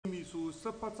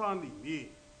18章里面，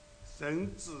神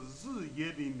指示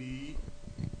耶利米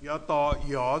要到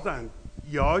遥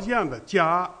想的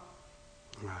家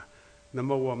啊。那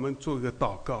么我们做一个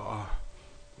祷告啊。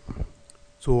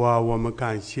主啊，我们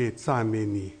感谢赞美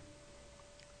你，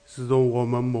使我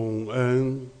们蒙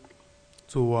恩。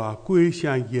主啊，归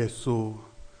向耶稣。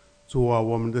主啊，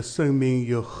我们的生命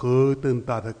有何等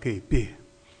大的改变，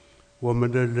我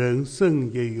们的人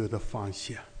生也有的方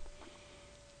向。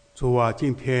主啊，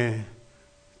今天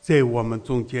在我们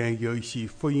中间有一些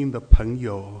福音的朋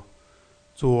友，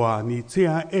主啊，你这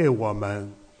样爱我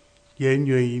们，也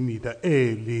愿意你的爱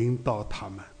领导他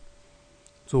们。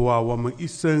主啊，我们一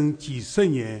生几十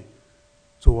年，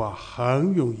主啊，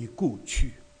很容易过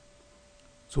去。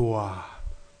主啊，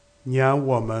让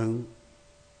我们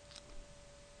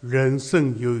人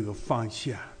生有一个方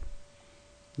向，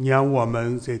让我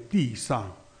们在地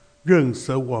上认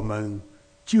识我们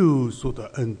救赎的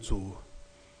恩主。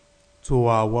主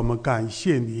啊，我们感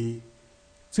谢你，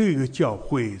这个教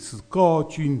会是高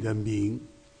举你的名。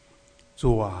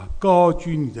主啊，高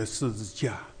举你的十字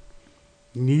架，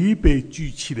你被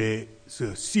举起来，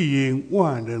是吸引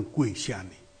万人归向你。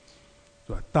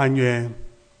主啊，但愿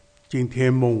今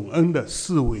天蒙恩的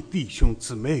4位弟兄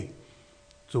姊妹，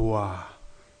主啊，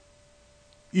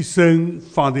一生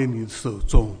放在你的手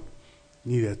中，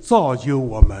你来造就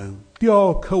我们，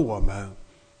雕刻我们，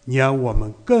让我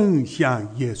们更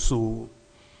像耶稣，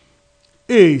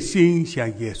爱心像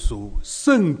耶稣，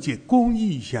圣洁公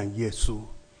义像耶稣。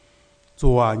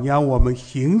主啊，让我们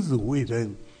行事为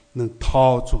人能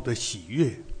讨主的喜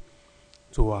悦。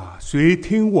主啊，垂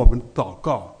听我们的祷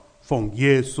告，奉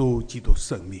耶稣基督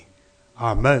圣名，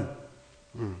阿门。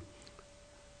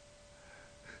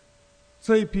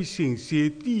这一批信息，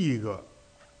第一个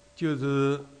就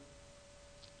是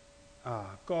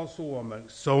告诉我们，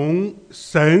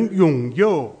神拥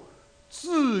有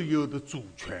自由的主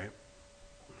权。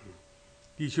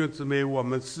弟兄姊妹，我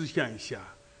们思想一下，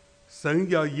神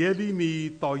要耶利米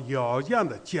到遥想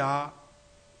的家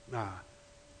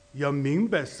要明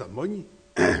白什么呢？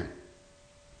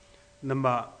那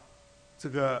么这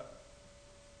个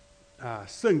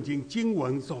圣经经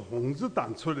文是红字打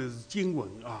出来的经文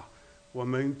啊。我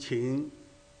们请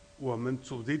我们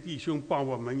主的弟兄帮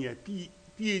我们念第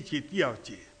1节、第2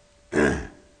节。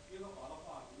耶和华的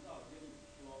话临到耶利米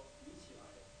说：“你起来，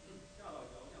下到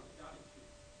遥想的家里去，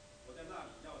我在那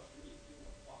里要使你听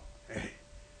我的话。”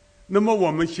那么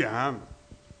我们想，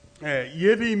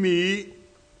耶利米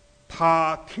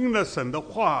他听了神的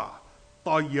话，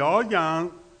到遥想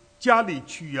家里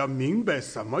去，要明白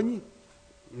什么呢？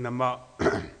那么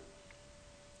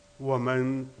我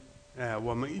们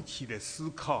一起来思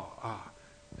考啊。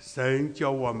神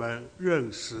叫我们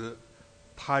认识，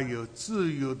他有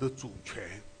自由的主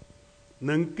权，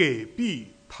能改变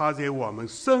他在我们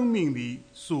生命里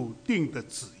所定的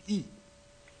旨意。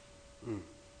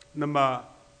那么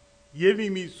耶利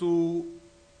米书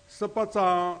18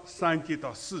章3节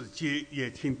到4节，也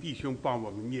请弟兄帮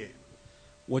我们念。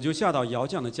我就下到窑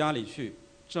匠的家里去，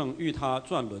正欲他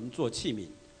转轮做器皿。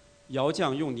窑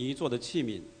匠用泥做的器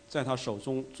皿在他手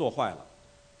中做坏了，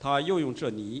他又用这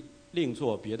泥另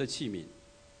做别的器皿。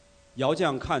窑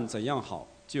匠看怎样好，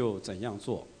就怎样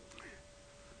做。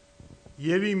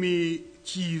耶利米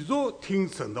继续听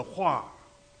神的话，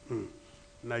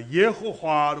那耶和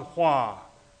华的话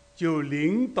就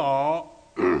领导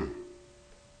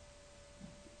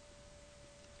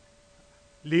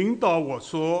我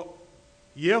说，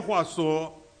耶和华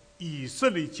说：“以色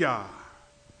列家，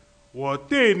我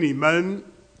对你们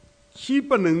岂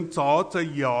不能照着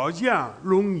遥想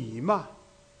容易吗？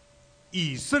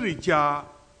以色列家，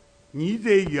你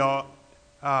得要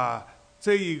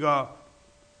这一个，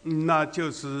那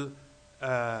就是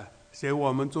在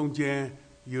我们中间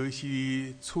有一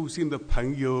些粗心的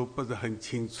朋友不是很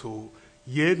清楚，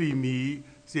耶利米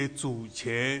在主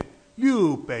前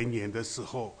600年的时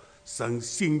候，神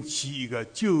兴起一个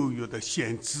旧约的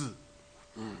先知，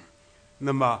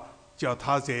那么叫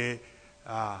他在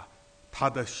他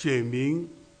的选民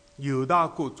犹大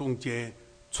国中间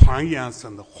传扬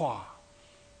神的话。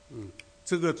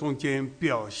这个中间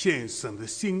表现神的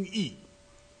心意。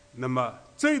那么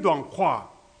这段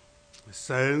话，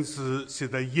神是写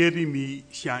的耶利米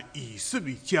向以色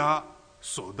列家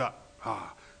说的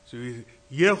所以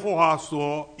耶和华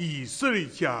说：“以色列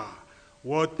家，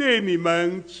我对你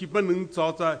们岂不能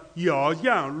照着遥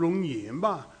想容颜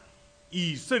吗？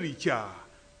以色列家，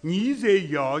你在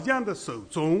遥想的手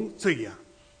中这样，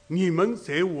你们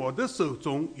在我的手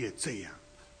中也这样。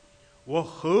我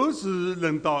何时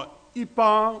轮到一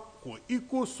邦或一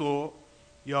国说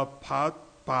要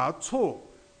拔错、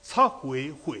拆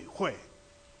毁、毁坏？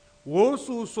我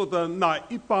所说的那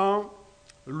一帮，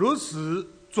若是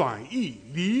转意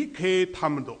离开他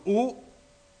们的恶，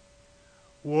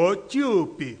我就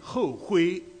必后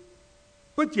悔，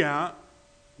不将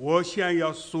我想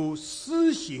要所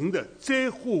施行的灾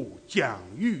祸降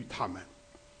于他们。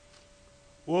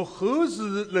我何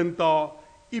时轮到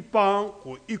一帮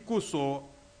和一国说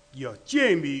要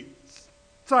建立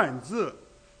战争，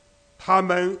他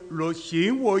们若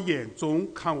行我眼中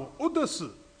看我恶的事，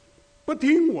不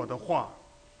听我的话，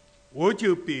我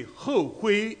就必后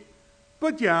悔，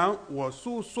不将我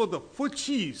所说的福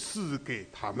气赐给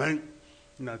他们。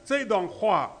那这段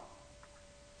话，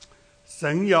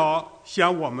神要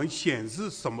向我们显示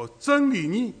什么真理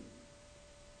呢？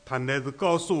他乃是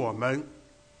告诉我们，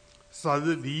啥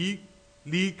是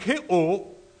离开恶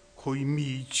可以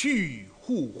免去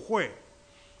祸患，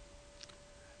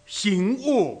行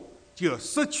恶就要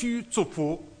失去祝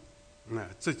福。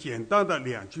这简单的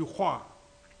2句话，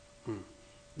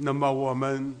那么我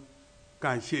们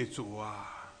感谢主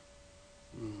啊，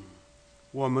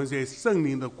我们在圣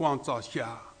灵的光照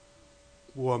下，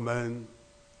我们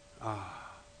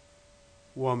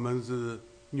是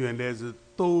原来是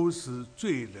都是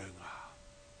罪人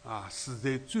死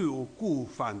在罪恶过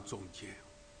犯中间。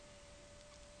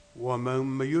我们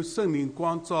没有圣灵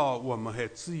光照，我们还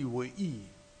自以为义。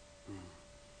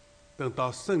等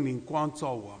到圣灵光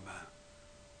照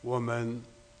我们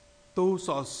多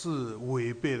少是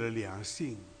违背了良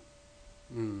心，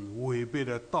违背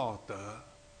了道德，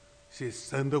在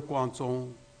神的光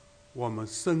中，我们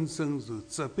深深受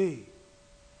责备。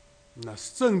那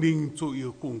圣灵做一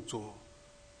个工作，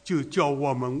就叫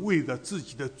我们为了自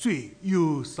己的罪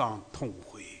忧伤痛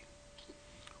悔。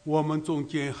我们中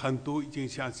间很多已经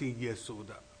相信耶稣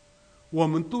的，我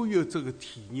们都有这个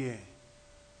体验。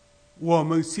我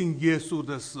们信耶稣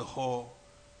的时候，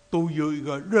都有一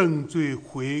个认罪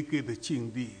悔改的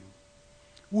经历，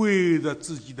为了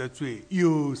自己的罪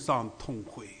忧伤痛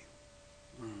悔。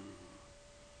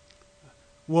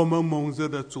我们蒙受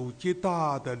的主极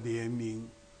大的怜悯，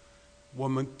我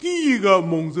们第一个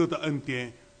蒙受的恩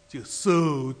典，就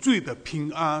受罪的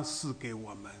平安赐给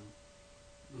我们。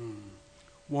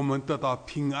我们得到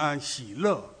平安喜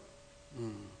乐，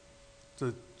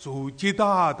这主极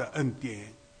大的恩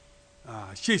典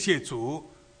谢谢主。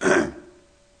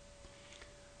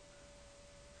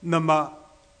那么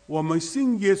我们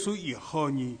信耶稣以后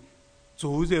呢，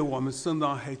主在我们身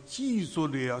上还继续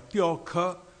的要雕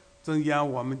刻，正像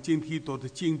我们今天读的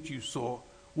经句说，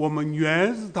我们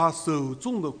原是他手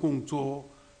中的工作，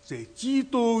在基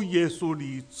督耶稣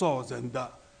里造成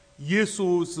的。耶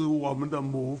稣是我们的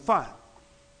模范，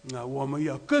我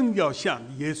们更要像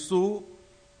耶稣，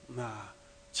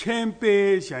谦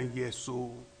卑像耶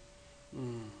稣。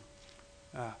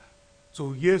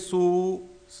主耶稣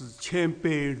是谦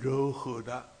卑柔和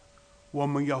的，我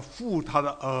们要负他的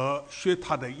軛，学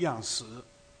他的样式。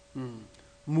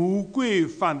魔鬼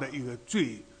犯的一个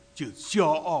罪就骄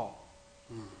傲，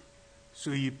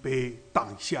所以被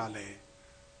挡下来。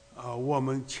我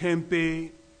们谦卑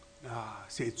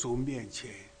在主面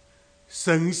前，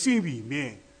神心里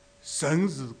面，神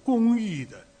是公义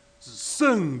的，是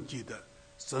圣洁的，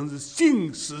神是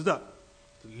信实的，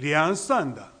良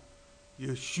善的，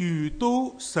有许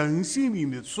多神性里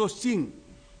面的属性。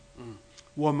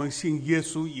我们信耶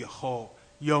稣以后，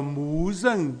要默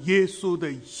认耶稣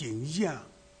的形象。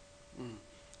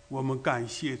我们感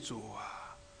谢主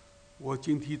啊！我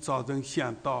今天早晨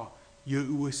想到有一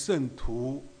位圣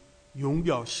徒荣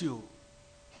耀秀，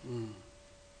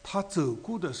他走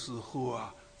过的时候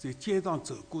在街上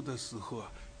走过的时候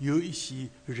有一些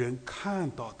人看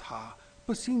到他，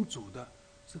不信主的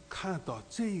是看到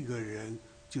这个人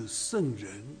就圣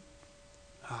人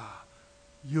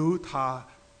由他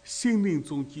心灵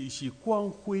中的一些光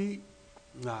辉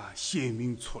显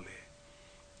明出来。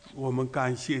我们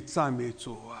感谢赞美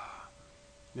主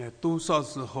多少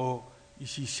时候一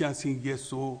些相信耶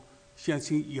稣，相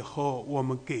信以后我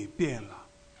们改变了。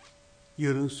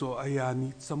有人说：“哎呀，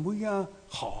你怎么样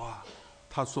好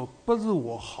他说：“不是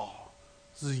我好，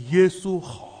是耶稣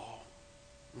好。”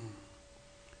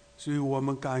所以我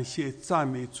们感谢赞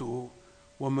美主。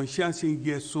我们相信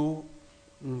耶稣，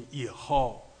以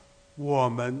后我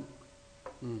们，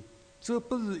这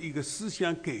不是一个思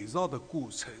想改造的过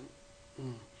程，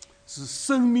是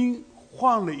生命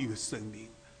换了一个生命，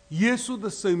耶稣的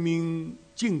生命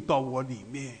进到我里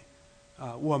面，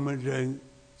我们人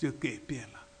就改变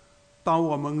了。当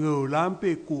我们偶然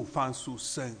被过犯所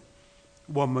胜，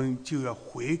我们就要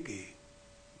悔改。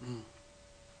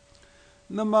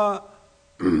那么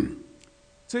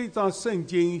这张圣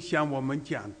经向我们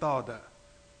讲到的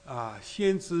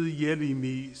先知耶利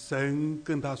米，神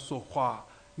跟他说话，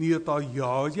你要到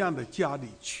窑匠的家里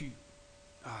去，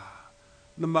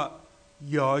那么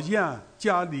窑匠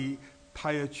家里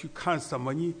他要去看什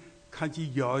么呢？看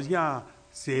见窑匠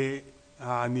在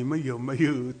你们有没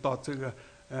有到这个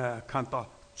看到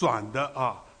转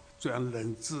的转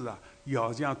轮子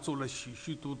窑匠做了许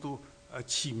许多多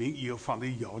器皿以后放在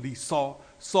窑里烧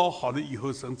好了以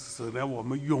后，成了我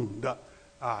们用的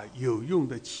有用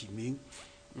的器皿。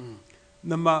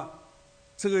那么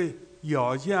这个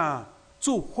窑匠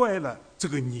做坏了这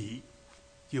个泥，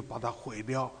就把它毁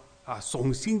掉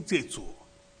重新再做。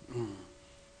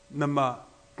那么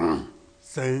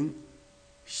神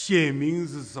显明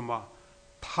是什么？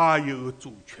他有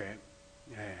主权，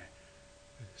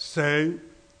神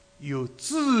有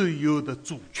自由的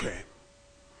主权。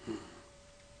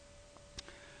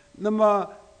那么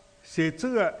在这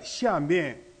个下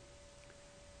面，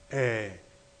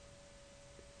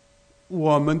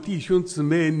我们弟兄姊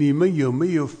妹，你们有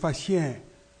没有发现，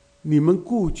你们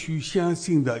过去相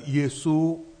信的耶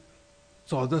稣，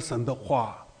照着神的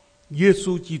话，耶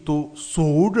稣基督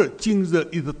昨日今日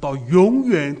一直到永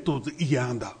远都是一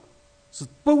样的，是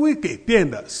不会改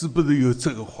变的，是不是有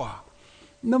这个话？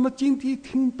那么今天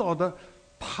听到的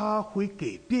他会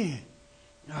改变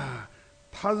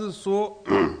他是说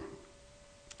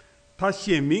他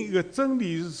显明一个真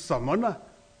理是什么呢？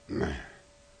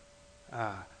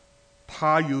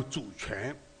他有主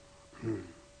权。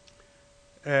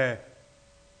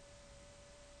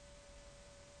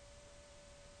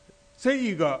这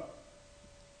一个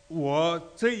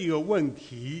问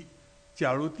题，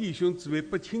假如弟兄姊妹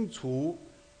不清楚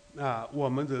我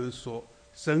们就是说，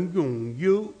神拥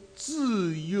有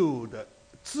自由的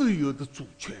主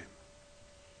权，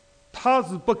他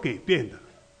是不改变的，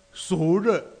昨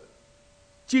日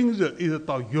今日一直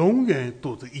到永远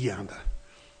都是一样的。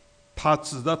他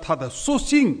指着他的属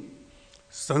性，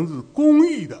神是公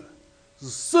义的，是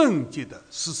圣洁的，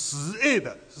是慈爱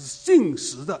的，是信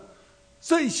实的，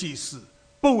这些是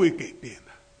不会改变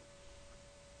的。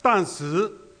但是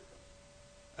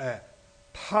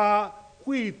他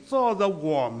会照着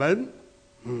我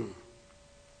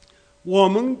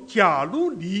们假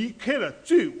如离开了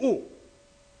罪恶，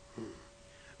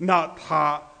那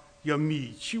他要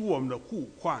免去我们的呼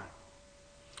唤。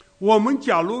我们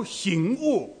假如行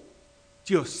恶，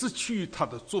就失去他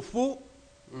的祝福。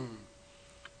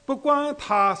不管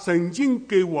他曾经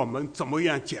给我们怎么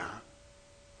样讲，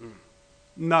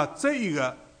那这一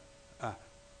个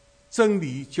真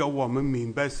理叫我们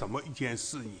明白什么一件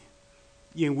事呢？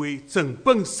因为整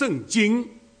本圣经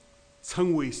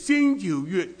称为新旧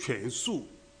约全书，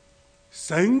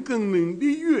神跟人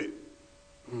立约。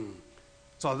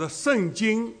照着圣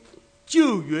经，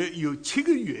旧约有7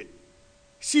个月，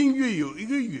新约有1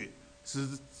个月，是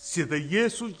写的耶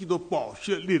稣基督宝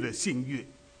血立了新约。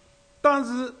但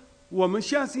是我们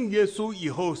相信耶稣以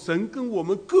后，神跟我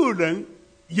们个人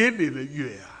也立了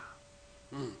约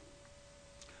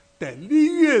但立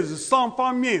约是双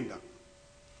方面的。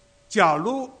假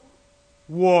如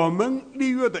我们立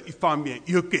约的一方面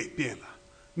有改变了，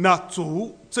那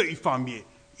主这一方面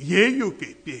也有改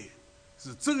变，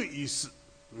是这个意思。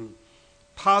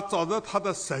他照着他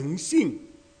的神性、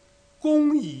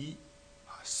公义、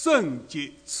圣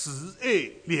洁、慈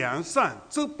爱、良善，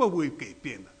这不会改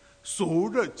变的，昨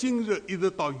日今日一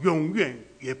直到永远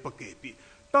也不改变。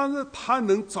但是他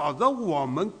能照着我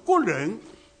们个人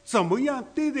怎么样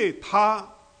对待他，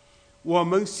我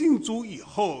们信主以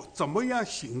后怎么样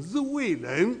行事为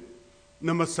人，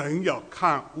那么神要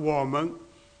看我们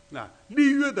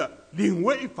立约的另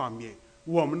外一方面，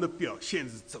我们的表现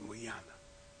是怎么样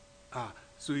的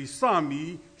所以上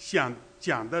面想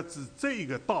讲的是这一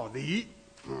个道理。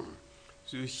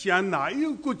所以向哪一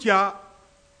个国家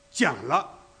讲了，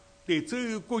对这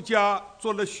个国家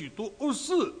做了许多恶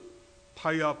事，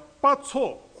他要拔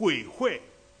错毁坏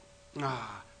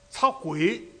撤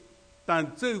回。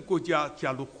但这个国家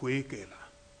假如悔改了，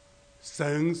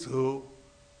神就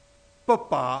不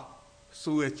把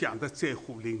所谓讲的灾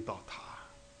祸领导他。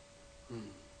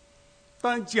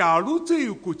但假如这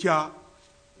个国家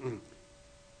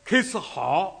开始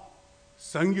好，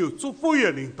神有祝福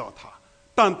也领导他，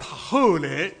但他后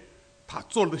来他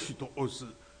做了许多恶事，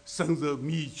神就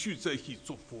免去这些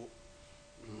祝福。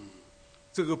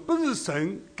这个不是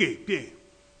神改变，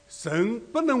神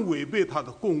不能违背他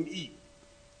的公义。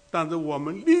但是我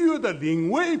们立约的另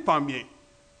外一方面，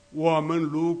我们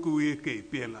如果也改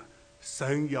变了，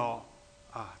神要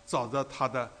照着他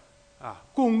的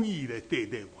公义来对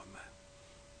待我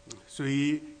们。所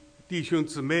以弟兄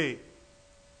姊妹，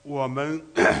我们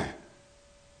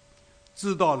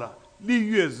知道了立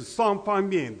约是双方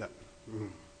面的。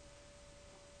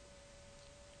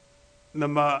那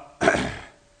么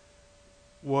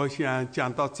我想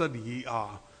讲到这里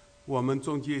啊，我们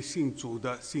中间信主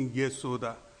的、信耶稣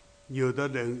的，有的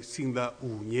人信了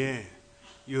5年，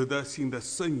有的信了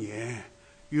10年，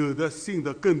有的信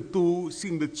的更多，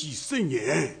信了几十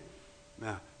年。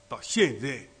到现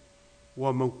在，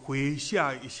我们回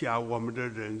想一下我们的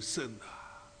人生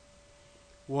啊，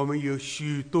我们有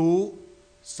许多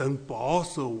神保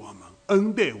守我们、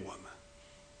恩待我们，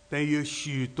但有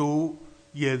许多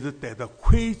也是得到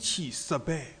亏欠、失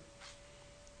败。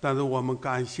但是我们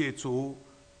感谢主，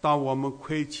当我们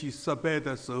亏欠失败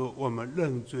的时候，我们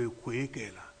认罪悔改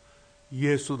了，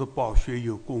耶稣的宝血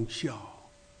有功效，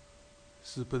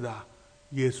是不是啊？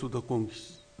耶稣的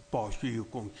宝血有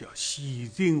功效，洗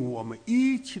净我们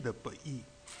一切的不义。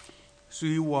所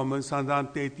以我们常常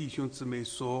对弟兄姊妹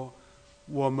说，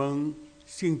我们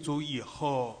信主以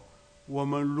后，我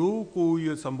们如果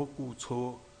有什么过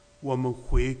错，我们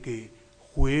悔改，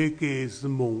悔改是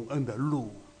蒙恩的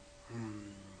路。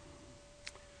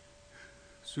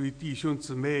所以弟兄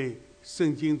姊妹，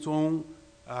圣经中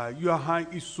约翰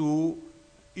一书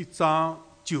1章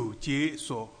9节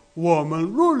说，我们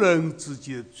若认自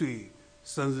己的罪，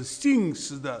神是信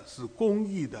实的，是公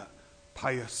义的，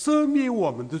他要赦免我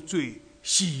们的罪，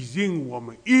洗净我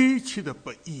们一切的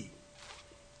不义。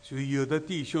所以有的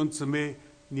弟兄姊妹，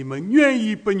你们愿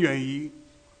意不愿意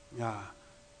啊？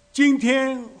今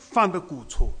天犯的过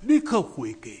错，立刻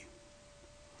悔改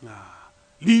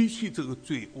离弃这个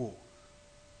罪恶，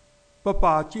不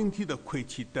把今天的亏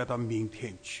欠带到明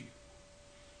天去。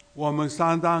我们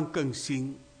常常更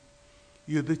新，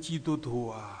有的基督徒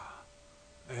啊，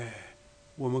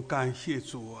我们感谢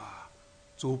主啊，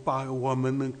主把我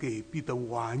们能改变的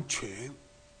完全，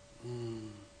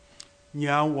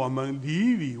让我们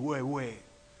里里外外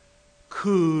口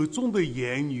中的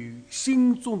言语、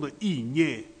心中的意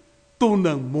念都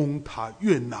能蒙他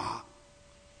悦纳。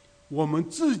我们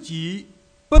自己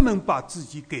不能把自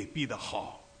己改变得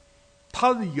好，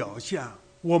他是窑匠，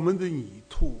我们的泥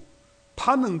土，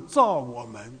他能造我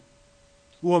们，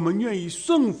我们愿意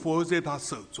顺服在他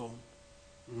手中。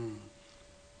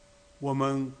我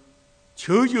们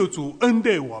求主恩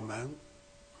待我们，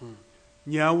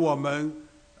让我们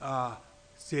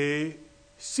在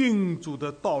信主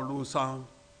的道路上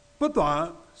不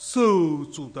断受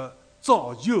主的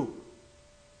造就，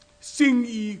心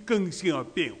意更新而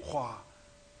变化。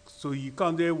所以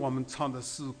刚才我们唱的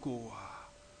诗歌啊，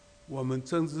我们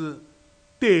真是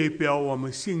代表我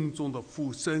们心中的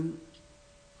父神，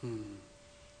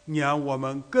让我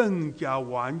们更加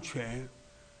完全，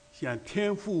像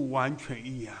天父完全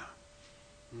一样，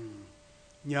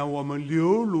让我们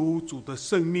流露主的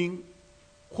生命，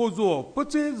或者不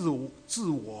再是自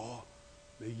我，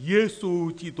耶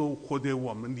稣基督活在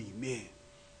我们里面。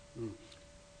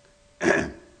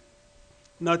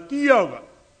那第二个，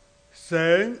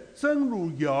神正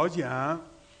如要讲，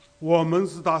我们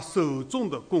是他手中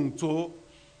的工作。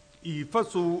以弗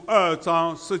所2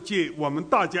章10节，我们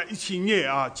大家一起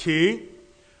念啊，请。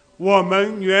我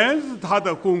们原是他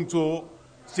的工作，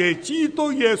在基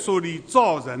督耶稣里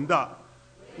造人的，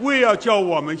为要叫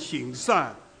我们行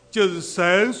善，就是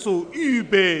神所预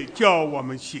备叫我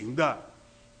们行的。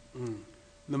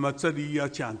那么这里要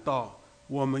讲到，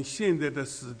我们现在的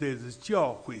时代是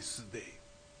教会时代。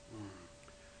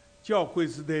教会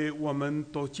时代，我们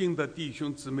读经的弟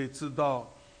兄姊妹知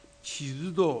道，启示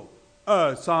录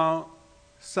2章、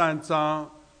3章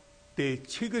对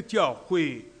7个教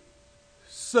会，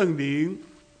圣灵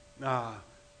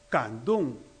感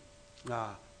动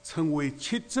成为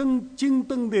7真金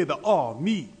灯台的奥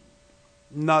秘，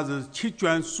那是7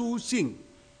卷书信，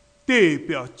代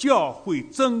表教会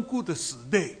整个的时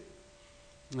代，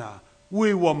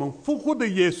为我们复活的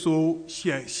耶稣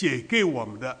写给我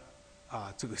们的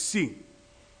这个信。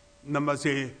那么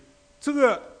在这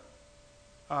个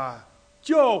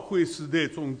教会时代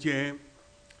中间，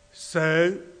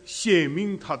神显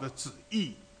明他的旨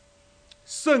意，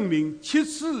圣灵7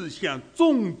次向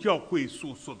众教会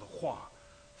所说的话，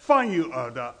凡有耳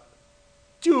的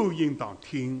就应当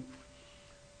听。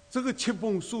这个7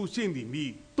封书信里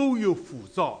面都有辅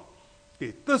照，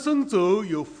对得胜者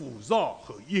有辅照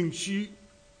和应许。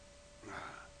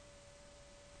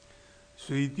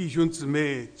所以弟兄姊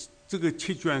妹，这个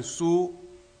7卷书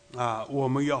我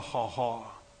们要好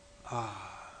好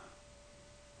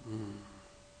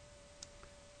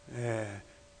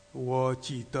我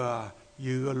记得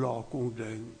有一个老工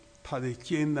人，他在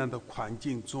艰难的环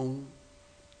境中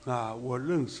我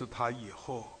认识他以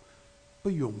后，不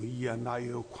容易那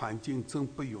有环境真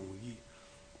不容易。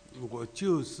我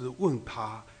就是问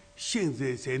他，现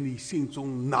在在你心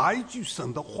中哪一句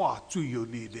神的话最有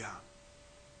力量？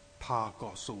他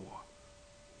告诉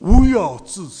我，勿要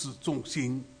自私忠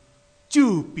心，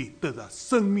就必得到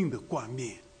生命的冠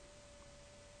冕。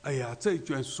哎呀，这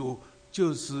卷书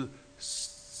就是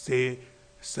在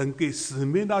神给史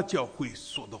密纳教会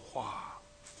说的话。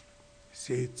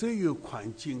在这个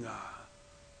环境啊，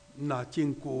那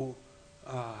经过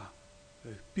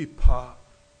逼迫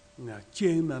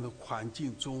艰难的环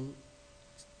境中，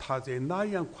他在那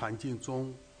样环境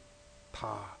中，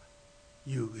他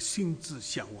有个心智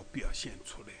向我表现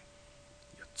出来，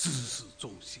自私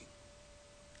忠心。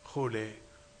后来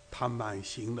他满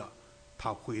行了，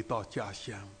他回到家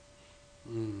乡，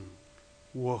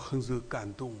我很是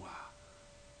感动啊。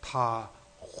他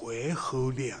淮河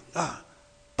两岸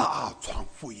大传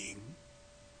福音，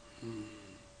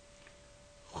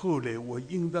后来我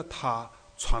因着他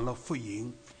传了福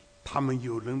音，他们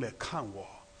有人来看我，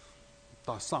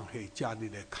到上海家里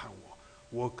来看我，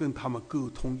我跟他们沟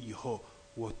通以后，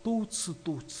我多次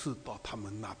到他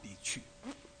们那边去。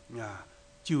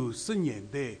90年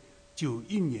代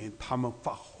91年他们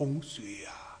发洪水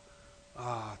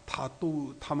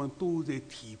他们都在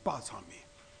堤坝上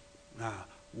面，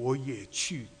我也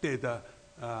去带着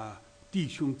弟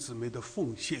兄姊妹的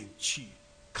奉献去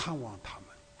看望他们。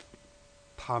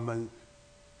他们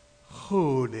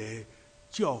后来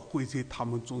教会在他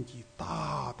们中间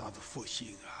大大的复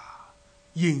兴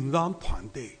影像团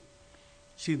队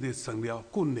现在成了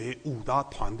国内5大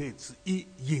团队之一，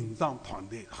影像团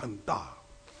队很大。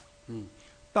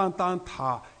单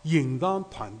他影像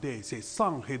团队在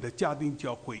上海的家庭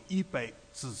教会100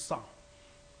之上。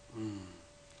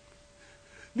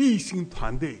立信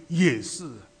团队也是，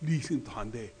立信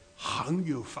团队很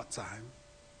有发展。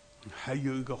还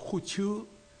有一个胡秋，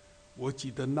我记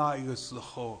得那一个时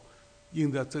候，因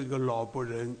着这个老伯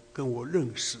人跟我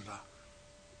认识了，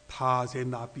他在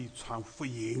那边传福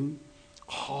音，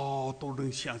好多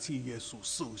人相信耶稣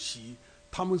受洗，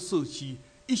他们受洗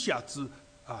一下子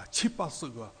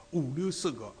70-80个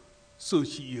50-60个受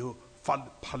洗以后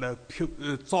拍了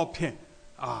照片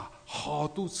好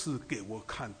多次给我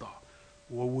看到，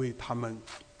我为他们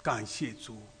感谢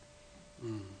主。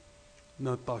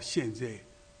那到现在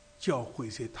教会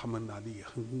在他们那里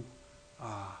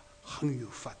很有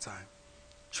发展，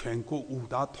全国5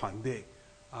大团队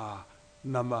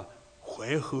那么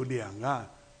淮河两岸、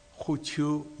胡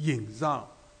秋、影像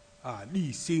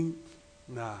立新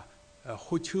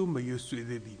胡秋没有算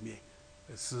在里面，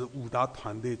是5大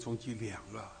团队中间2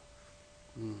个。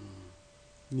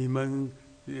你们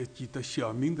记得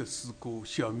小明的诗歌，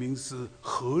小明是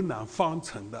河南方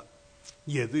城的，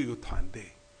也是一个团队。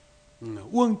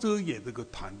温州也是个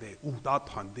团队，5大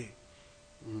团队。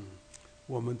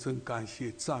我们真感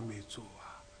谢赞美主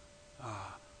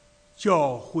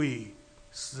教会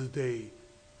时代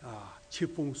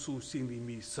7封书信里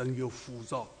面，神有呼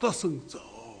召得胜者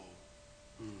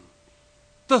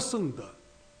得胜的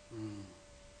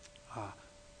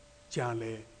将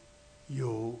来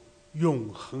有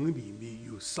永恒里面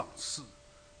有赏赐，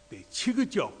对7个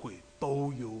教会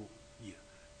都有。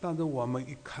但是我们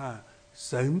一看，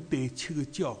神对7个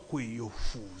教会有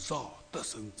呼召得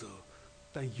胜者，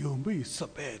但有没有失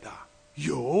败的？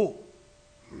有，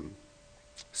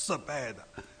失败的。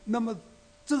那么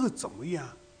这个怎么样？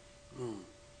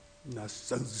那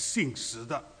神是信实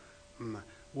的。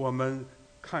我们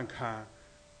看看，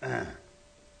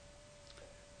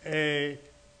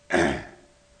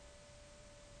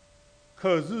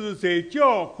可是，在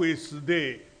教会时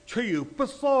代，却有不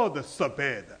少的失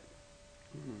败的。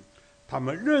他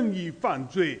们任意犯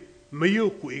罪，没有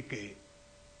悔改，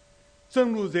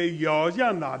正如在窑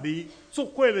匠那里做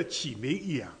坏了器皿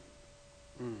一样。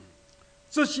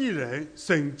这些人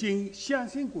曾经相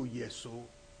信过耶稣，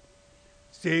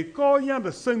在羔羊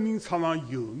的生命册上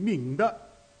有名的，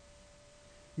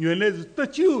原来是得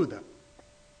救的。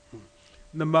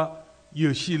那么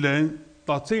有些人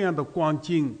到这样的光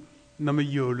景，那么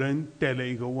有人带来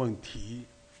一个问题，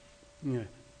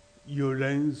有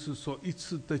人是说一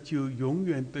次得救永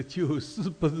远得救，是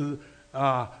不是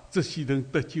这些人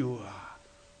得救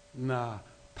那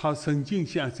他曾经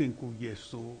相信过耶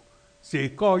稣，在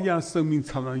羔羊生命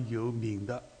册上有名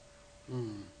的，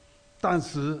但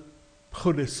是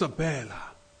后来失败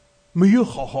了，没有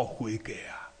好好悔改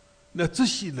那这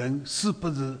些人是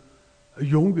不是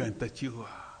永远得救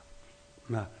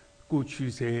那过去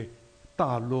在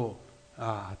大陆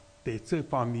对这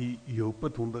方面有不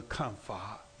同的看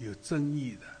法，有争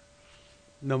议的。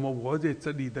那么我在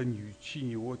这里的语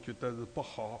气，我觉得是不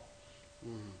好。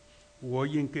我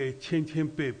应该千千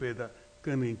百百的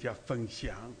跟人家分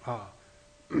享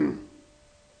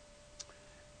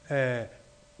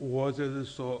我就是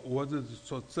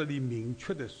说这里明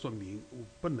确的说明，我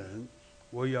不能，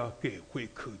我要改回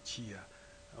口气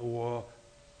我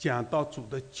讲到主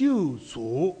的救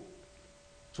赎、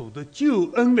主的救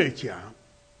恩来讲，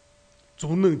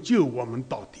主能救我们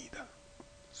到底的，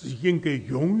是应该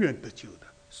永远得救的。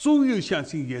所有相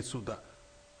信耶稣的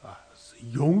是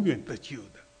永远得救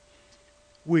的。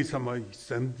为什么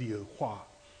神的有话？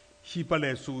希伯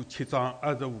来书7章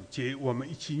25节，我们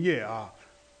一起念啊，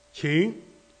请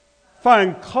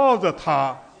凡靠着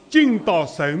他进到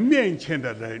神面前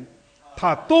的人，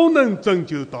他都能拯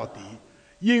救到底，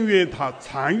因为他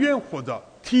常愿或者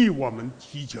替我们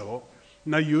祈求。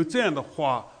那有这样的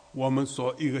话，我们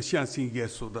说一个相信耶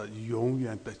稣的永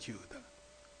远得救的，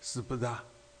是不是啊？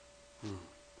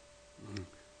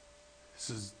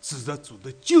是指着主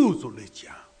的救赎来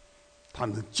讲，他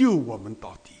能救我们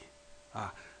到底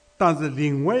啊。但是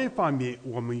另外一方面，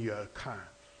我们也要看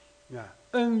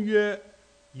恩约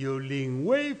有另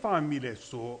外一方面来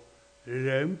说，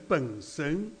人本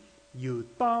身有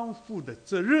担负的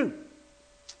责任。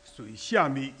所以下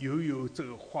面又有这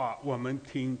个话，我们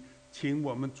请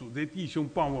我们主的弟兄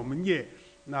帮我们念。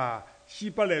那希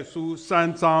伯来书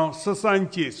3章13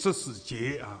节、14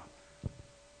节啊。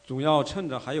总要趁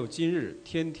着还有今日，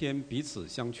天天彼此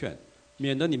相劝，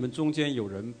免得你们中间有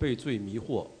人被罪迷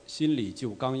惑，心里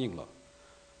就刚硬了。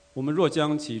我们若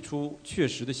将起初确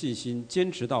实的信心坚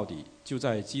持到底，就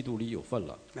在基督里有份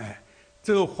了。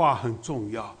这个话很重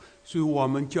要。所以我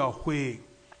们教会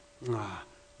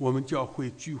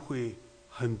聚会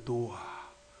很多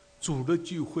啊，主的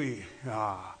聚会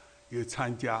啊有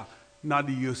参加，那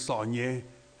里有少年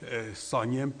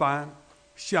班，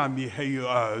下面还有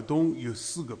儿童，有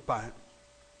4个班。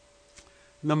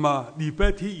那么礼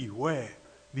拜天以外，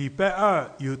礼拜二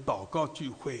有祷告聚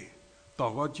会，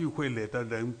祷告聚会来的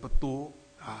人不多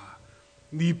啊。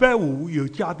礼拜五有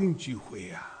家庭聚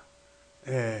会啊，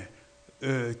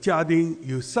家庭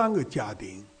有3个家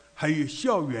庭，还有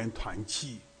校园团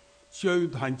契。校园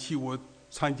团契我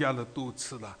参加了多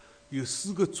次了，有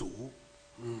4个组。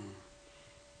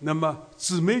那么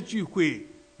姊妹聚会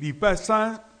礼拜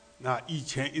3以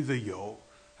前一直有，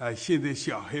现在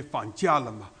小孩放假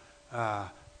了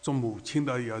嘛，做母亲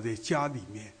的要在家里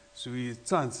面，所以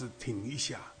暂时停一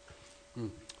下。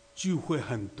聚会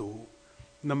很多，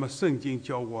那么圣经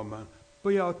叫我们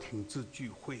不要停止聚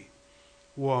会，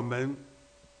我们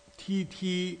天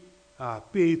天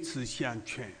彼此相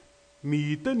劝，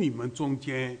免得你们中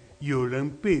间有人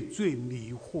被罪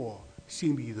迷惑，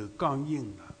心里头刚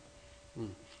硬了。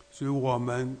所以我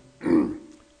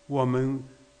们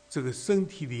这个身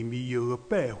体里面有个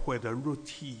败坏的肉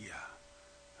体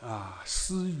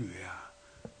私欲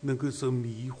能够受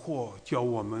迷惑，叫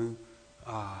我们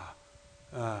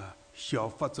效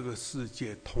法这个世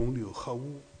界，同流合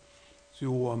污。所以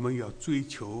我们要追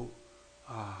求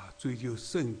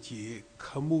圣洁，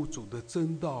渴慕主的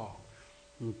真道。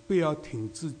不要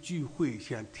停止聚会，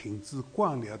像停止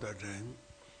惯了的人。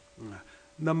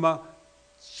那么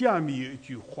下面有一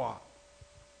句话，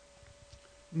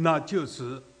那就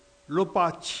是若把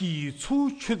起初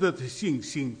确实的信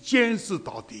心坚持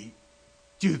到底，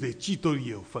就在基督里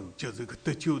有份，就是个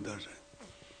得救的人。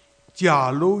假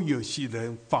如有些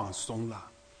人放松了，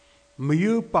没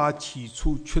有把起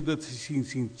初确实的信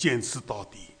心坚持到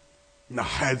底，那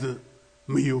还是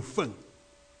没有份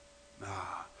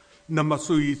那么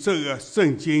所以这个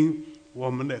圣经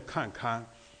我们来看看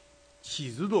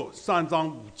启示录3章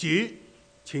5节，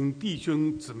请弟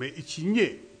兄姊妹一起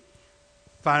念。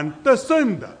凡得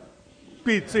胜的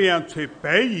必这样吹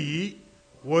白衣，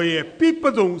我也必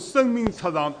不从生命册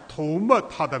上涂抹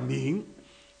他的名，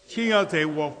先要在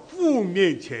我父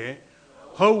面前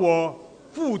和我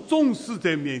父众使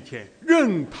者面前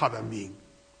认他的名。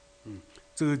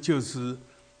这个就是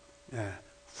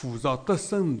辅照得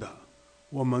胜的，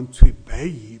我们吹白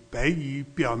衣，白衣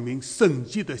表明圣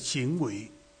洁的行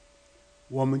为，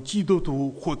我们基督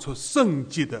徒活出圣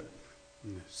洁的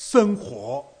生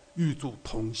活，与主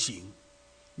同行。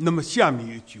那么下面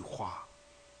一句话，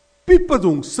必不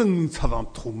从生命册上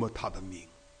涂抹他的名。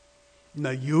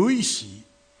那有一些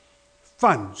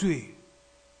犯罪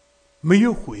没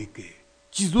有悔改，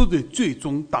继续在罪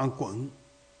中打滚，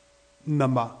那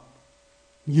么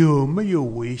有没有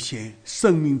危险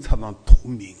生命册上涂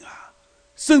名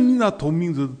生命上涂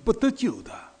名是不得救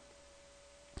的。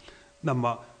那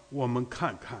么我们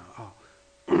看看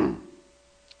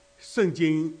圣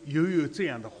经有这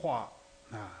样的话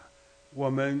我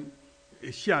们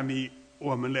下面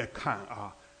我们来看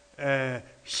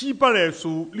希伯来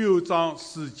书6章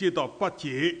4节到8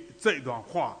节这一段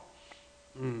话，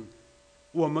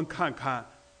我们看看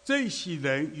这些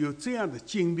人有这样的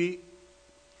经历。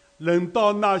轮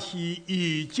到那些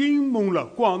已经蒙了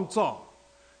光照、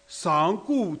尝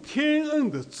过天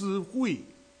恩的智慧，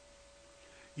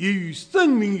也与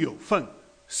圣灵有份，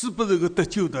是不是个得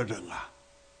救的人啊？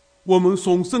我们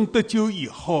重生得救以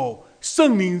后，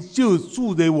圣灵就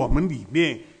住在我们里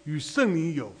面，与圣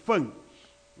灵有份，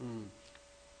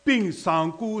并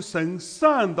尝过神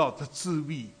善道的滋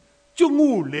味，觉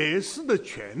悟来世的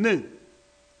全能。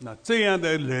那这样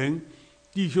的人，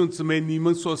弟兄姊妹，你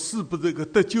们说是不是个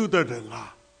得救的人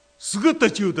啊？是个得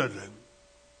救的人。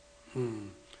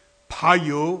他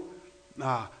有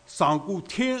尝过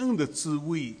天恩的滋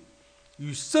味，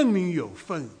与圣灵有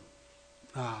份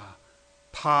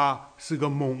他是个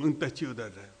蒙恩得救的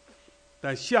人。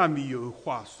但下面有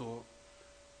话说，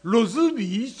若是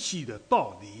离弃的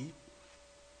道理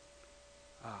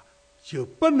就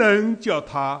不能叫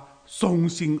他重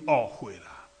新懊悔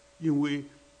了，因为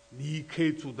离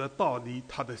开主的道理，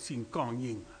他的心刚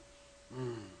硬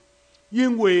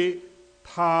因为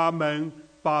他们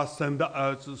把神的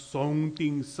儿子重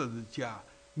钉十字架，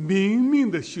明明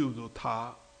的羞辱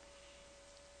他，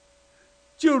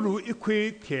就如一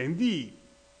块田地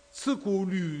吃过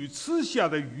屡次下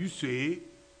的雨水，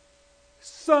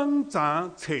生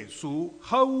长菜蔬，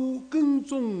毫无耕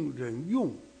种人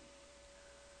用，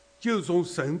就从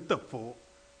神得福，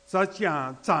则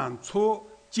将长出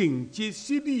荆棘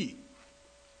犀利，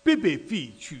必被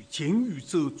废去，尽予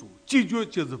咒诅，结局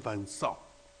就是焚烧。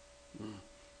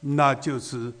那就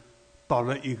是到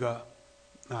了一个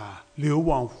流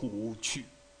亡湖屋去，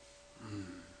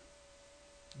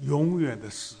永远的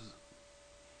死。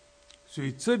所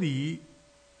以这里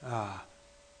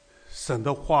神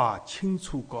的话清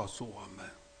楚告诉我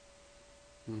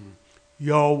们，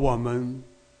要我们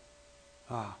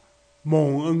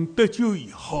蒙恩得救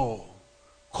以后，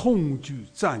恐惧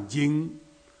战兢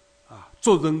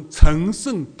做人成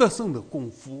圣得胜的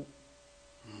功夫。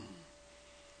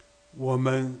我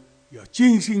们要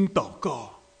精心祷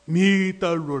告，免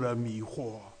得入了迷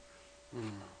惑。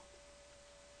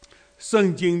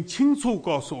圣经清楚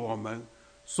告诉我们，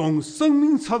从生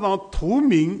命册上涂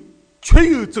明确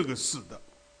有这个事的。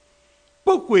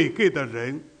不悔改的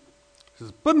人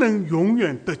是不能永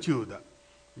远得救的。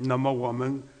那么我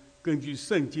们根据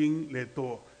圣经来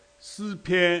读诗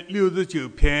篇69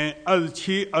篇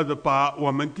27、28，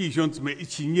我们弟兄姊妹一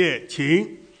起念，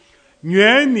请。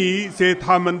愿你在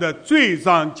他们的罪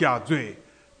上加罪，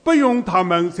不用他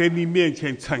们在你面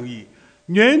前称义。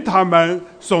愿他们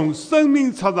从生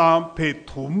命册上被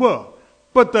涂抹，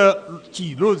不得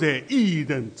记录在义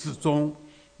人之中。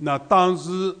那当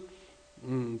时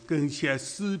跟写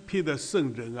诗篇的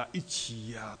圣人一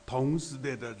起同时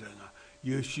代的人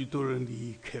有许多人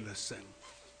离开了神，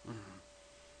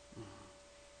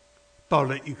到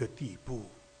了一个地步，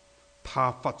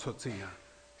他发出这样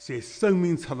在生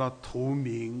命册上涂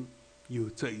明有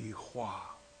这一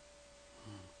话，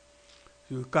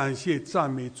就感谢赞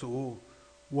美主。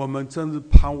我们真是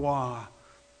盼望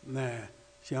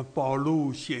像保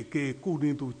罗写给哥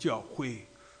林多教会，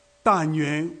但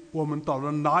愿我们到了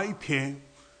那一天，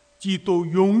基督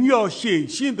荣耀显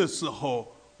现的时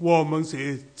候，我们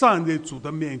才站在主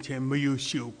的面前，没有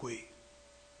羞愧。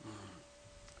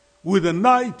为了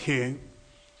那一天，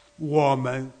我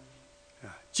们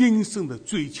今生的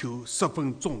追求十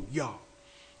分重要。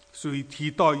所以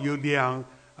提到有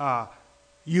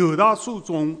犹大书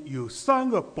中有3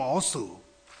个保守，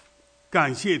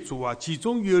感谢主其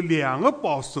中有2个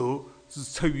保守是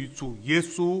出于主耶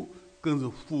稣，更是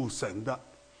父神的。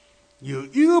有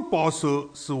1个保守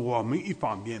是我们一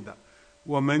方面的。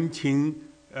我们请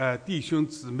弟兄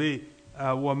姊妹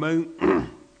我们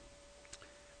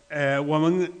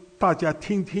大家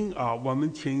听听我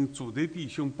们请主的弟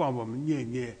兄帮我们念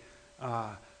念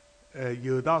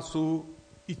犹大书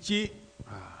1节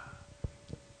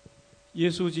耶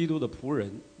稣基督的仆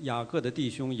人雅各的弟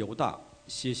兄犹大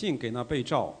写信给那被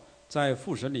召在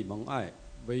父神里蒙爱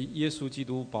为耶稣基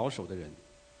督保守的人，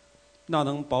那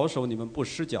能保守你们不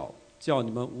失脚，叫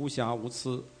你们无瑕无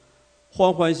疵，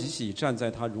欢欢喜喜站在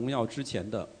他荣耀之前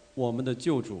的我们的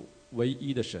救主唯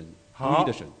一的神，独一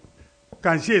的神。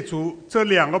感谢主，这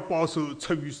2个保守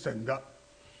出于神的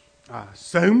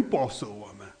神保守我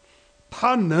们，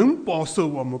他能保守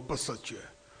我们不失脚。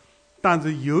但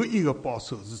是有1个保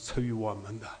守是出于我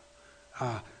们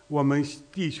的我们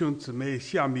弟兄姊妹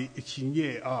下面一起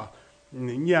念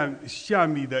念下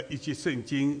面的一节圣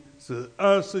经是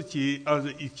20节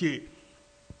21节。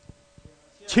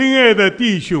亲爱的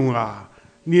弟兄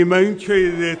你们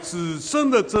却在自身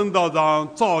的正道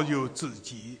上造就自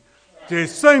己，在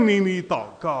圣灵里祷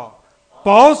告，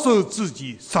保守自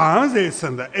己常在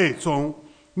神的爱中，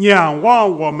仰望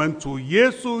我们主耶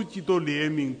稣基督怜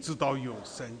悯直到永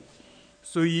生。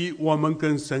所以我们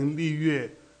跟神立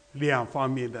约2方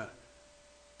面的，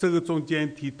这个中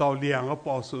间提到2个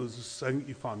保守是神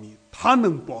一方面，他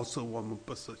能保守我们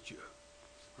不失脚。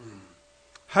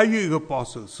还有一个保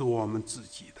守是我们自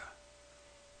己的。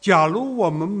假如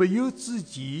我们没有自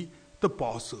己的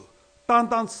保守，单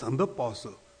单神的保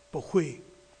守不会。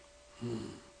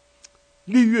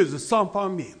立约是双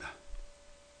方面的，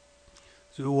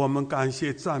所以我们感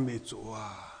谢赞美主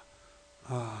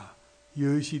啊！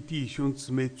有一些弟兄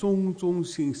姊妹忠忠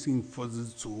心心服侍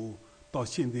主，到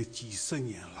现在几十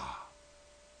年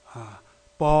了，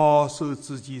保守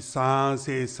自己上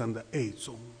在神的爱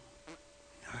中。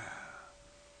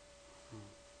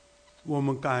我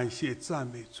们感谢赞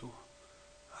美主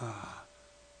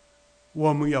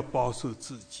我们要保守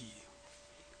自己，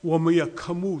我们要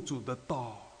渴慕主的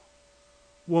道，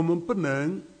我们不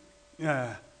能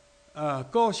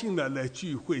高兴的来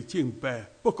聚会敬拜，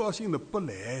不高兴的不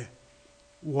来。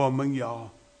我们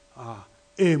要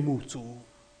爱慕主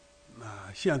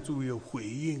向主有回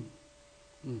应。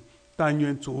但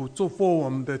愿主祝福我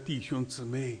们的弟兄姊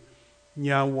妹，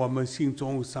让我们心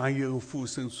中常有呼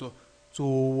声说：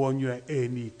主，我愿爱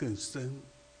你更深。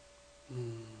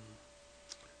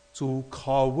主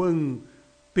拷问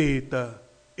彼得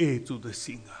爱主的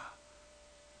心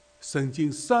圣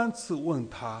经3次问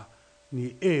他：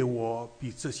你爱我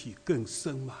比这些更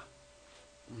深吗？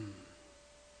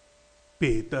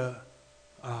彼得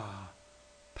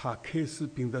他开始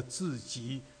凭着自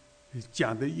己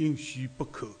讲的应许不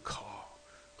可靠，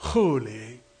后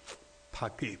来他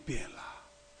改变了。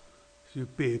所以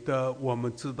彼得我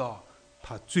们知道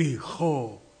他最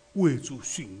后为主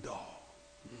殉道。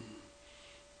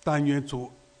但愿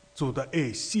主的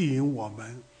爱吸引我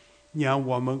们，让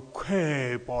我们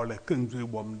快跑来跟随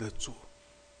我们的主。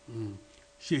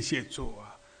谢谢主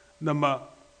那么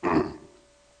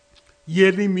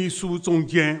耶利米书中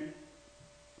间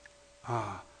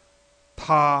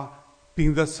他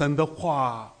凭着神的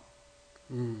话，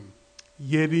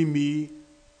耶利米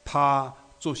他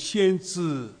做先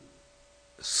知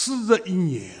41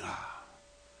年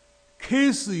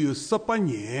开始有18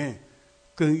年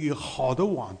跟一个好的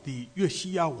皇帝约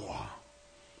西亚王，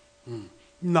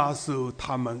那时候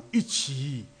他们一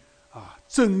起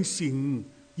振兴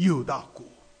犹大国。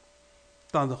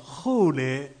但是后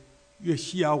来约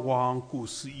西亚王过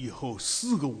世以后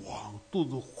，4个王都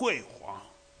是坏王。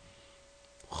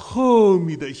后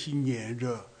面的一些年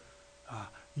日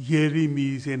耶利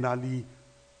米在那里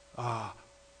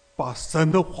把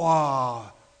神的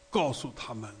话告诉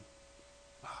他们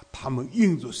他们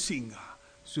应着信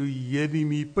所以耶利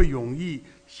米不容易。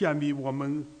下面我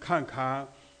们看看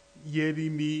耶利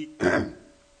米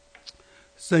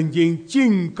圣经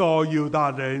警告犹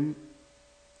大人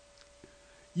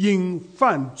因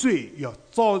犯罪要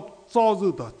遭受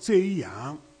到这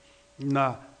样。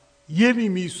那耶利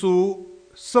米书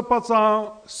18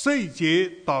章11节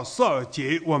到12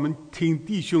节，我们听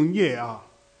弟兄念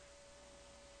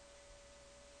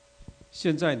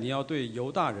现在你要对犹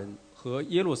大人和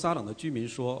耶路撒冷的居民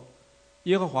说：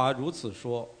耶和华如此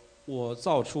说，我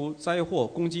造出灾祸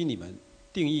攻击你们，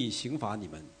定义刑罚你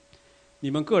们。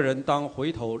你们个人当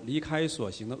回头离开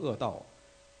所行的恶道，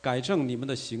改正你们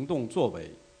的行动作为。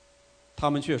他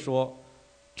们却说，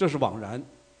这是枉然，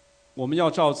我们要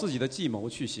照自己的计谋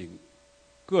去行，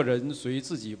个人随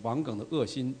自己顽梗的恶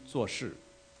心做事。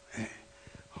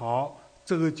好，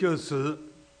这个就是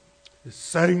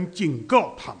神警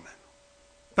告他们，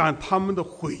但他们的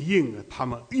回应他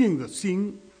们硬着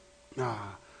心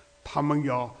他们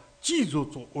要记住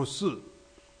做恶事。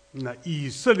那以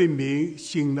色列民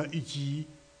行了一件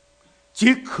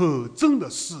极可憎的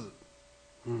事。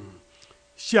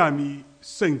下面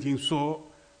圣经说，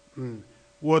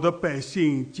我的百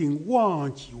姓竟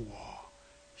忘记我，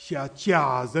向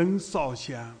假人烧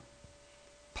香。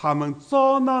他们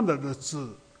遭难的日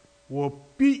子，我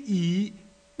必以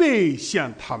背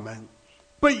向他们，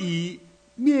不以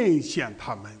面向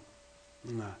他们。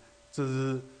这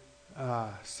是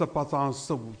18章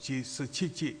15节17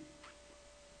节。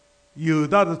犹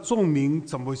大的众民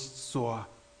怎么说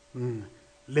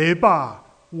来吧，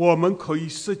我们可以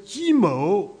设计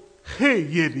谋害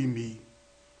耶利米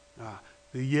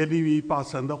耶利米把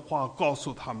神的话告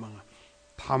诉他们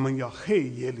他们要害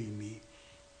耶利米，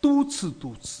多次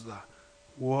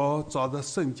我照着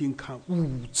圣经看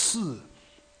5次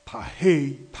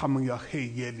他们要害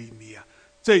耶利米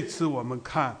这次我们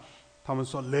看他们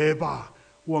说来吧，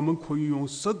我们可以用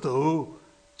石头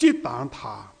击打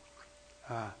他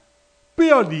不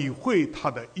要理会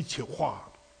他的一切话。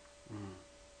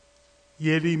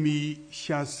耶利米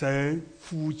向神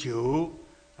呼求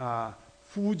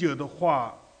呼求的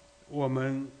话，我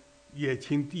们也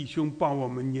请弟兄帮我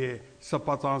们念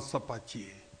18章18节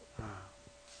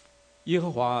耶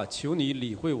和华，求你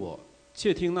理会我，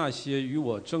窃听那些与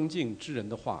我争竞之人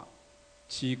的话，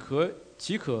岂可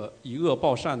以恶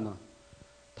报善呢？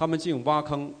他们竟挖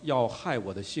坑要害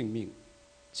我的性命。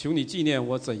求你纪念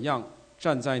我怎样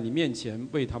站在你面前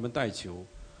为他们代求，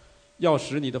要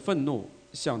使你的愤怒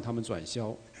向他们转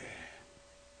消。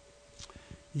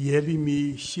耶利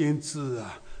米先知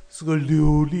啊，是个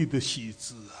流利的先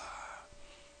知啊，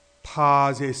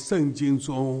他在圣经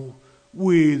中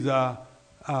为着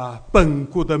本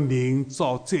国的民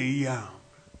遭这样，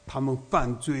他们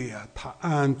犯罪啊，他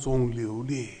暗中流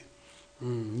泪，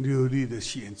流利的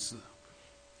先知，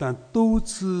但多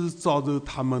次遭受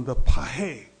他们的迫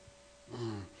害，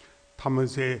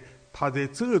他在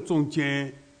这个中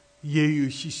间也有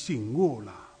些醒悟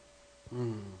了，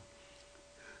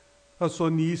他说：“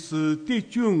你是敌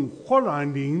军忽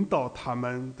然领导他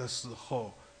们的时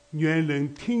候，原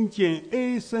能听见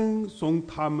哀声从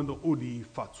他们的屋里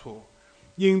发出，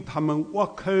因他们挖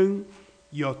坑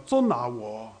要捉拿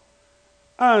我，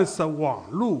暗设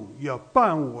网路要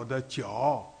绊我的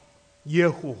脚。耶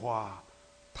和华，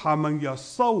他们要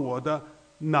杀我的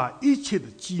那一切的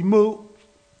计谋，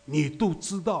你都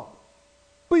知道。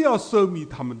不要赦免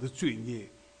他们的罪孽，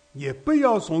也不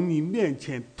要从你面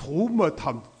前涂抹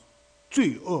他们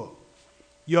罪恶，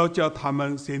要叫他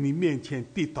们在你面前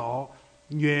跌倒，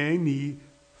愿你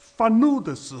发怒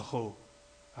的时候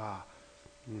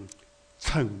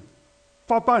惩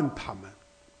罚办他们。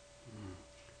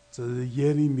这是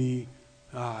耶利米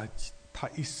他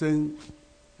一生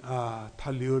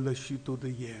他流了许多的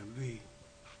眼泪，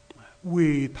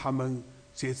为他们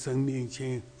在神面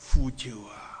前呼救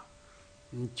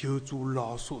求主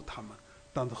饶恕他们。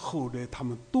但是后来他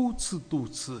们多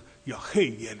次要害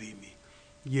耶利米。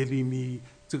耶利米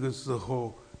这个时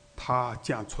候他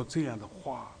讲出这样的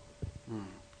话，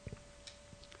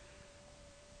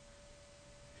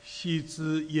先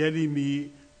知耶利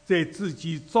米在自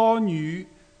己遭遇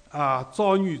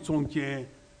中间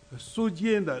逐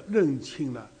渐的认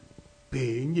清了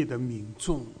悖逆的民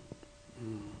众，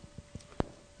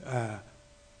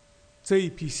这一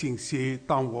批信息，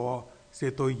当我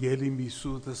在读耶利米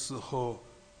书的时候，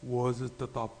我是得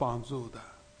到帮助的。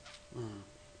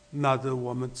那是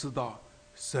我们知道，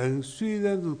神虽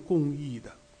然是公义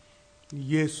的，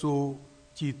耶稣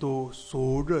基督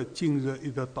昨日、今日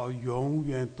一直到永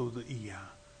远都是一样，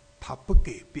他不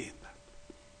改变的。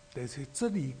但是这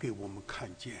里给我们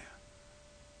看见，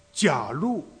假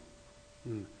如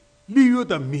立约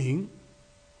的民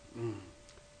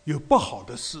有不好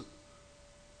的事，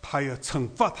他要惩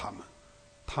罚他们，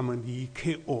他们离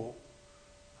开恶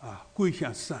归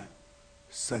向善，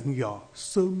神要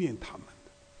赦免他们的。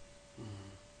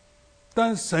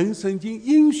但神曾经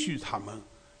允许他们，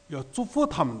要祝福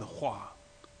他们的话，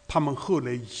他们后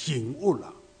来醒悟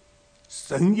了，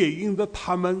神也因着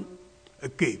他们而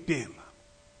改变了。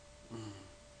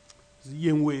是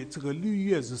因为这个律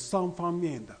约是双方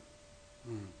面的，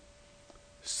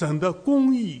神的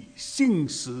公义、信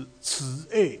实、慈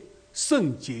爱、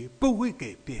圣洁不会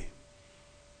改变，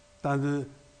但是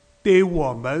对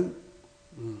我们，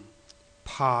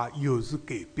他有时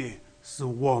改变，是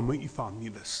我们一方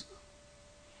面的事。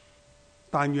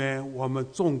但愿我们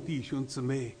众弟兄姊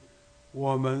妹，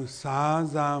我们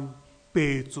常常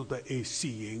被主的爱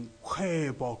吸引，快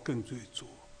跑跟随主，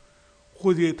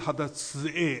或在他的慈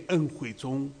爱恩惠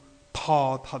中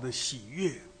讨他的喜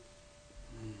悦。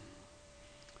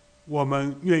我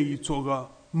们愿意做个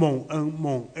蒙恩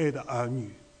蒙爱的儿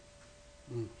女。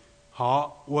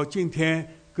好，我今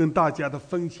天跟大家的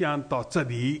分享到这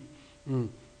里。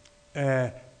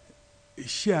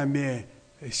下面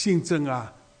新政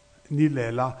你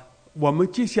来了，我们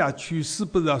接下去是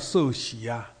不是要受洗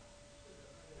呀？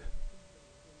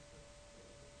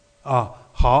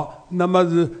好，那么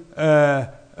是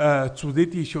主任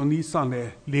弟兄，你上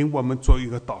来领我们做一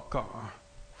个祷告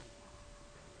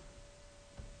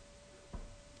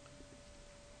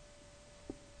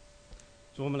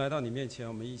主，我们来到你面前，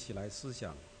我们一起来思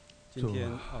想今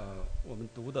天我们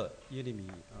读的耶利米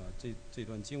这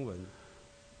段经文。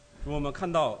主，我们看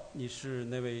到你是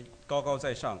那位高高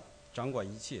在上，掌管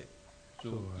一切，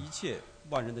主，一切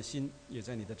万人的心也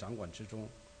在你的掌管之中。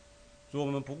主，我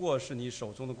们不过是你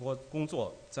手中的工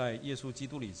作，在耶稣基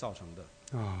督里造成的，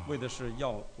为的是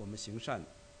要我们行善，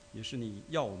也是你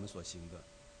要我们所行的。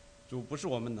主，不是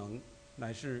我们能，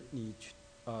乃是你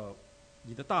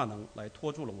的大能来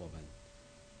托住了我们。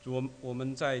主，我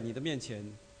们在你的面前，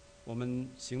我们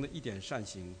行的一点善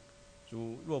行，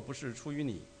主，若不是出于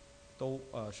你，都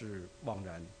是枉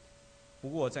然，不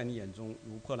过在你眼中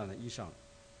如破烂的衣裳。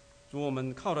主，我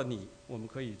们靠着你，我们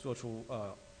可以做出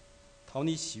讨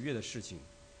你喜悦的事情。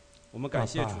我们感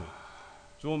谢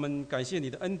主，主，我们感谢你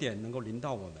的恩典能够临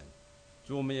到我们，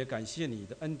主，我们也感谢你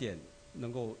的恩典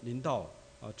能够临到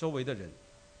周围的人。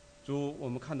主，我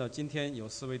们看到今天有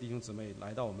4位弟兄姊妹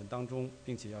来到我们当中，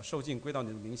并且要受尽归到你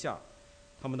的名下，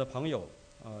他们的朋友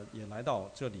也来到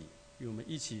这里，与我们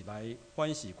一起来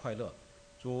欢喜快乐。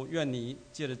主，愿你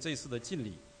借着这次的敬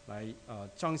礼来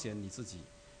彰显你自己，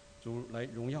主，来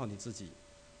荣耀你自己。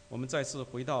我们再次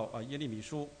回到耶利米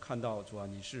书，看到主啊，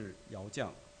你是窑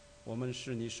匠，我们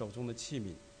是你手中的器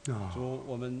皿。主，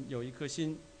我们有一颗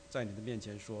心在你的面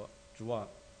前说，主啊，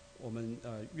我们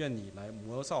愿你来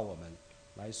磨造我们，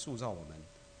来塑造我们，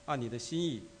按你的心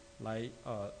意来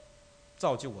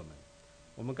造就我们。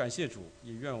我们感谢主，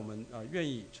也愿我们愿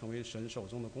意成为神手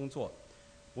中的工作，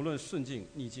无论顺境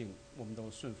逆境，我们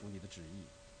都顺服你的旨意。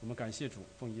我们感谢主，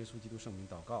奉耶稣基督圣名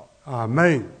祷告，阿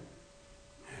门。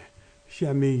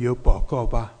下面有报告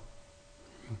吧？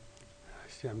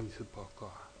下面是报告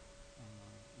啊。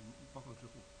报告之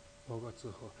后，报告之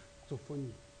后，祝福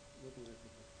你。有主耶稣。